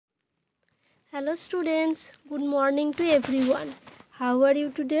Hello students, good morning to everyone. How are you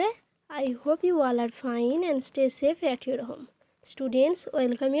today? I hope you all are fine and stay safe at your home. Students,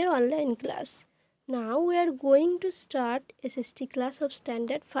 welcome your online class. Now we are going to start SST class of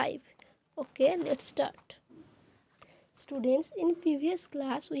standard 5. Okay, let's start. Students, in previous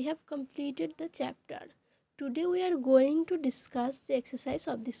class we have completed the chapter. Today we are going to discuss the exercise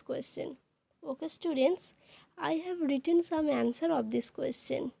of this question. Okay students, I have written some answer of this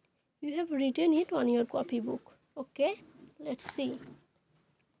question. You have written it on your copybook. Okay, let's see.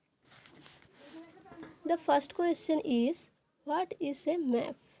 The first question is, what is a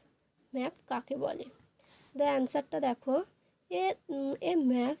map? Map কাকে বলে? The answer টা দেখো, a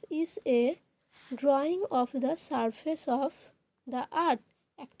map is a drawing of the surface of the earth.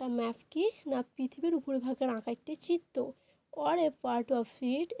 একটা map কি না পৃথিবীর উপরিভাগের আঁকা একটি চিত্র, or a part of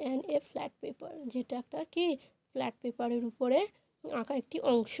it and a flat paper, যেটা একটা কি ফ্ল্যাট পেপারের উপরে আঁকা একটি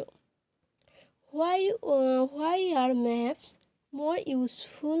অংশ। Why are maps more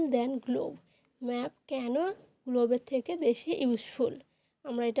useful than globe? Map কেন গ্লোবের থেকে বেশি ইউজফুল?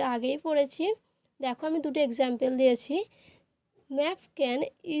 আমরা এটা আগেই পড়েছি। দেখো আমি দুটো এক্সাম্পল দিয়েছি। Map can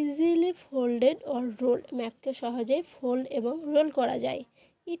easily folded or role, ম্যাপকে সহজেই ফোল্ড এবং রোল করা যায়।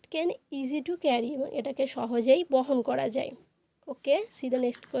 It can easy to carry, এবং এটাকে সহজেই বহন করা যায়। ওকে, C the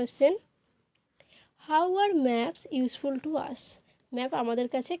next question. How are maps useful to us? Map আমাদের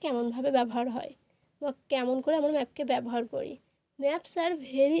কাছে কেমনভাবে ব্যবহার হয় বা কেমন করে আমরা ম্যাপকে ব্যবহার করি? ম্যাপস আর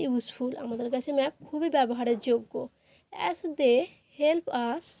ভেরি ইউজফুল, আমাদের কাছে ম্যাপ খুবই ব্যবহারের যোগ্য। As they help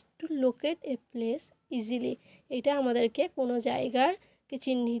us to locate a place easily, এটা আমাদেরকে কোনো জায়গাকে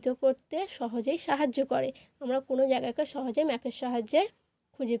চিহ্নিত করতে সহজেই সাহায্য করে। আমরা কোনো জায়গাকে সহজে ম্যাপের সাহায্যে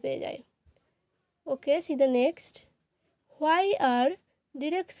খুঁজে পেয়ে যাই। ওকে, C the next. Why are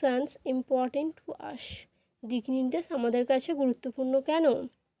directions important to us? দিক নির্দেশ আমাদের কাছে গুরুত্বপূর্ণ কেন?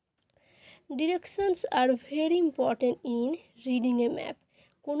 Directions are very important in reading a map.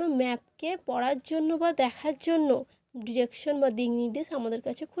 কোনো ম্যাপকে পড়ার জন্য বা দেখার জন্য ডিরেকশন বা দিক নির্দেশ আমাদের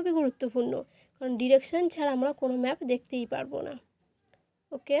কাছে খুবই গুরুত্বপূর্ণ, কারণ ডিরেকশন ছাড়া আমরা কোনো ম্যাপ দেখতেই পারবো না।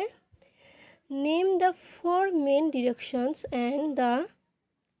 ওকে, name the 4 main directions and the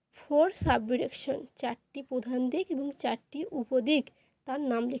 4 sub direction. 4টি প্রধান দিক এবং 4টি উপদিক তার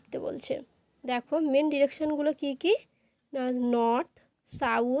নাম লিখতে বলছে। দেখো মেন ডিরেকশনগুলো কী কী না, north,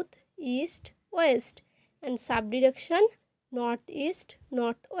 south, east, West, and sub direction north east,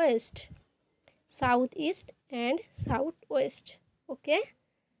 north West, south east and south West. ওকে,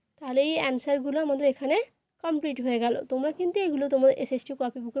 তাহলে এই অ্যান্সারগুলো আমাদের এখানে কমপ্লিট হয়ে গেল। তোমরা কিন্তু এগুলো তোমাদের এসএসটি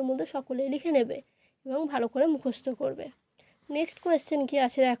কপি বুকের মধ্যে সকলেই লিখে নেবে এবং ভালো করে মুখস্থ করবে। নেক্সট কোয়েশ্চেন কি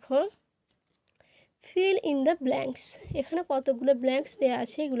আছে দেখো, ফিল ইন দ্য ব্ল্যাঙ্কস। এখানে কতগুলো ব্ল্যাঙ্কস দেওয়া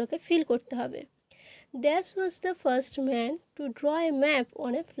আছে, এগুলোকে ফিল করতে হবে। Dash was the first man to draw A map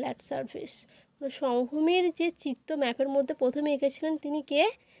on a flat surface. সমভূমির যে চিত্র ম্যাপের মধ্যে প্রথমে এঁকেছিলেন তিনি কে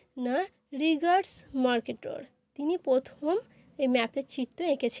না, রিগার্ডস মার্কেটর, তিনি প্রথম এই ম্যাপের চিত্র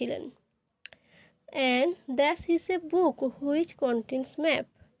এঁকেছিলেন। And dash is a book which contents map,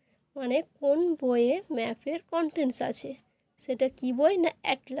 মানে কোন বইয়ে ম্যাপের কন্টেন্টস আছে, সেটা কি বই না,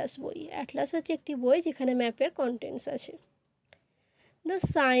 অ্যাটলাস বই। অ্যাটলাস হচ্ছে একটি বই যেখানে ম্যাপের কন্টেন্টস আছে। The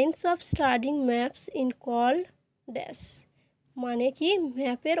science of studying maps in call dash, মানে কি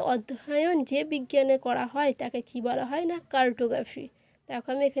ম্যাপের অধ্যয়ন যে বিজ্ঞানে করা হয় তাকে কি বলা হয় না, কার্টোগ্রাফি। দেখো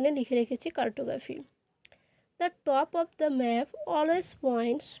আমি এখানে লিখে রেখেছি cartography. The top of the map always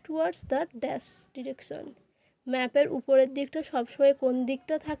points towards the dash direction. ম্যাপের উপরের দিকটা সবসময় কোন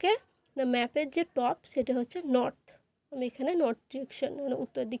দিকটা থাকে না, ম্যাপের যে টপ সেটা হচ্ছে নর্থ। আমি এখানে নর্থ ডিরেকশন মানে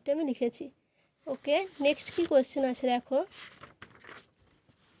উত্তর দিকটা আমি লিখেছি। ওকে, নেক্সট কি কোয়েশ্চেন আছে দেখো,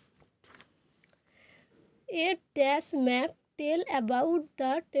 a dash map tell about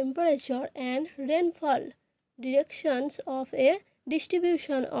the temperature and rainfall directions of A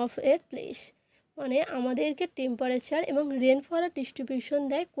distribution of a place, মানে আমাদেরকে টেম্পারেচার এবং রেনফলের ডিস্ট্রিবিউশন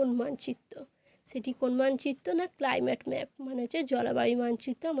দেয় কোন মানচিত্র, সেটি কোন মানচিত্র না, ক্লাইমেট ম্যাপ, মানে হচ্ছে জলবায়ু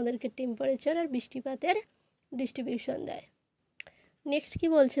মানচিত্র আমাদেরকে টেম্পারেচার আর বৃষ্টিপাতের ডিস্ট্রিবিউশন দেয়। নেক্সট কি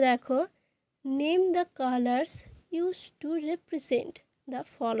বলছে দেখো, name the colours use to represent the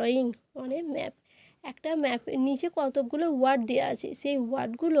following on a map. একটা ম্যাপের নিচে কতগুলো ওয়ার্ড দেওয়া আছে, সেই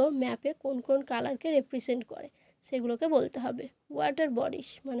ওয়ার্ডগুলো ম্যাপে কোন কোন কালারকে রিপ্রেজেন্ট করে সেগুলোকে বলতে হবে। ওয়াটার বডিস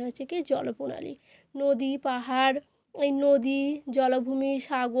মানে হচ্ছে কি জলপ্রণালী, নদী, পাহাড়, এই নদী, জলভূমি,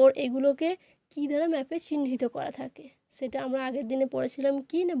 সাগর, এগুলোকে কী দ্বারা ম্যাপে চিহ্নিত করা থাকে, সেটা আমরা আগের দিনে পড়েছিলাম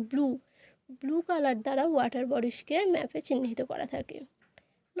কি না, ব্লু কালার দ্বারা ওয়াটার বডিসকে ম্যাপে চিহ্নিত করা থাকে।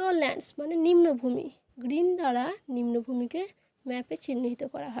 লোল্যান্ডস মানে নিম্নভূমি, গ্রিন দ্বারা নিম্নভূমিকে ম্যাপে চিহ্নিত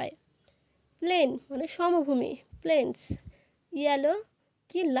করা হয়। প্লেন মানে সমভূমি, প্লেন্স, ইয়েলো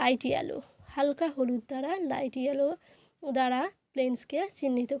কি লাইট ইয়েলো, হালকা হলুদ দ্বারা, লাইট ইয়েলো দ্বারা প্লেন্সকে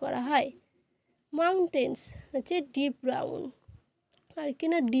চিহ্নিত করা হয়। মাউন্টেন্স হচ্ছে ডিপ ব্রাউন, আর কি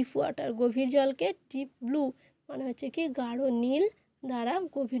না ডিপ ওয়াটার, গভীর জলকে ডিপ ব্লু মানে হচ্ছে কি গাঢ় নীল দ্বারা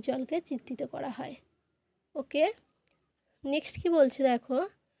গভীর জলকে চিত্রিত করা হয়। ওকে, নেক্সট কি বলছে দেখো,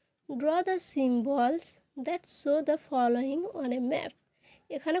 draw the symbols that show the following on a map.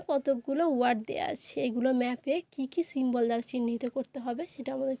 এখানে কতকগুলো ওয়ার্ড দেওয়া আছে, এগুলো ম্যাপে কি কি সিম্বল দ্বারা চিহ্নিত করতে হবে সেটা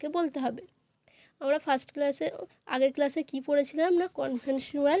আমাদেরকে বলতে হবে। আমরা আগের ক্লাসে কি পড়েছিলাম না,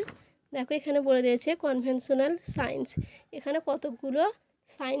 কনভেনশনাল। দেখো এখানে বলে দিয়েছে কনভেনশনাল সাইন্স, এখানে কতকগুলো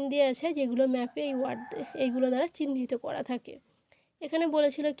সাইন দিয়ে আছে যেগুলো ম্যাপে এইগুলো দ্বারা চিহ্নিত করা থাকে। এখানে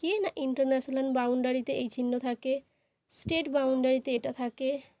বলেছিল কি না, ইন্টারন্যাশনাল বাউন্ডারিতে এই চিহ্ন থাকে, স্টেট বাউন্ডারিতে এটা থাকে,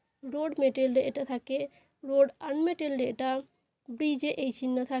 রোড মেটেরিয়ালে এটা থাকে, রোড আনমেটেরিয়ালে এটা, ব্রিজে এই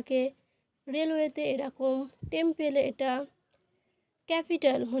চিহ্ন থাকে, রেলওয়েতে এরকম, টেম্পেলে এটা,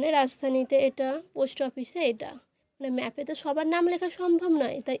 ক্যাপিটাল মানে রাজধানীতে এটা, পোস্ট অফিসে এটা। মানে ম্যাপে তো সবার নাম লেখা সম্ভব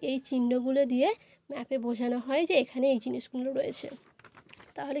নয়, তাই এই চিহ্নগুলো দিয়ে ম্যাপে বোঝানো হয় যে এখানে এই জিনিসগুলো রয়েছে।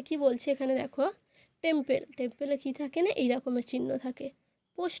 তাহলে কি বলছে এখানে দেখো, টেম্পেলে কী থাকে না, এই রকমের চিহ্ন থাকে।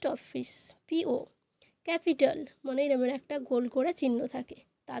 পোস্ট অফিস পিও, ক্যাপিটাল মানে এরকম একটা গোল করে চিহ্ন থাকে,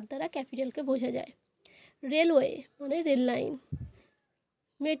 তার দ্বারা ক্যাপিটালকে বোঝা যায়। রেলওয়ে মানে রেল লাইন,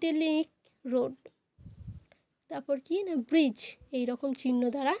 মেটালিক রোড, তারপর কি না ব্রিজ, এই রকম চিহ্ন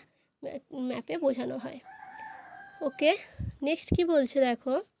দ্বারা ম্যাপে বোঝানো হয়। ওকে, নেক্সট কি বলছে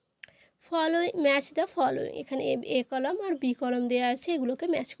দেখো, ম্যাচ দ্য ফলোয়িং। এখানে এ কলাম আর বি কলাম দেওয়া আছে, এগুলোকে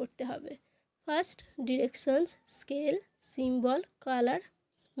ম্যাচ করতে হবে। First directions, scale, symbol, colour,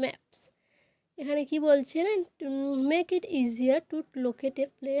 maps. এখানে কি বলছে না, make it easier two locate a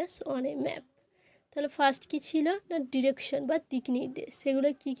place on a map. তাহলে ফার্স্ট কি ছিল না, ডিরেকশন বা দিক নির্দেশ। সেগুলো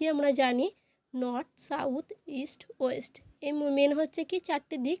কী কী আমরা জানি, নর্থ, সাউথ, ইস্ট, ওয়েস্ট। এই মেন হচ্ছে কি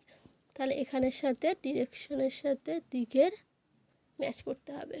 4টে দিক। তাহলে এখানের সাথে ডিরেকশনের সাথে দিকের ম্যাচ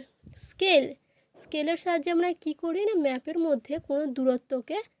করতে হবে। স্কেলের সাহায্যে আমরা কি করি না, ম্যাপের মধ্যে কোনো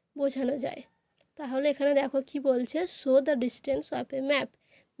দূরত্বকে বোঝানো যায়। তাহলে এখানে দেখো কি বলছে, show the distance of A map.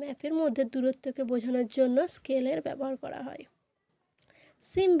 ম্যাপের মধ্যে দূরত্বকে বোঝানোর জন্য স্কেলের ব্যবহার করা হয়।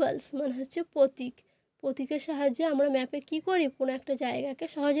 সিম্বলস মানে হচ্ছে প্রতীকের সাহায্যে আমরা ম্যাপে কি করি, কোনো একটা জায়গাকে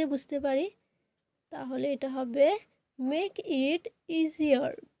সহজেই বুঝতে পারি। তাহলে এটা হবে make it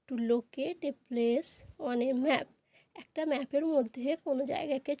easier two locate a place on a map. একটা ম্যাপের মধ্যে কোনো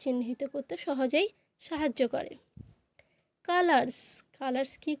জায়গাকে চিহ্নিত করতে সহজেই সাহায্য করে।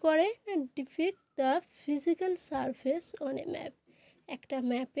 কালার্স কী করে না, depict the physical surface on a map. একটা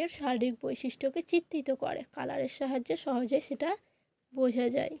ম্যাপের শারীরিক বৈশিষ্ট্যকে চিত্রিত করে, কালারের সাহায্যে সহজেই সেটা বোঝা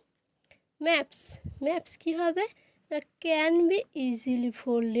যায়। ম্যাপস কী হবে না, can be easily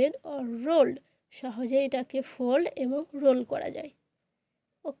folded or ruled. সহজে এটাকে ফোল্ড এবং রোল করা যায়।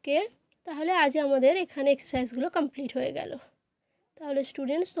 ওকে, তাহলে আজ আমাদের এখানে এক্সারসাইজগুলো কমপ্লিট হয়ে গেল। তাহলে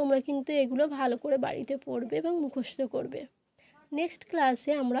স্টুডেন্টস, তোমরা কিন্তু এগুলো ভালো করে বাড়িতে পড়বে এবং মুখস্থ করবে। নেক্সট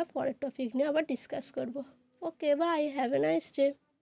ক্লাসে আমরা পরের টপিক নিয়ে আবার ডিসকাস করব। ওকে, by, have a nice day.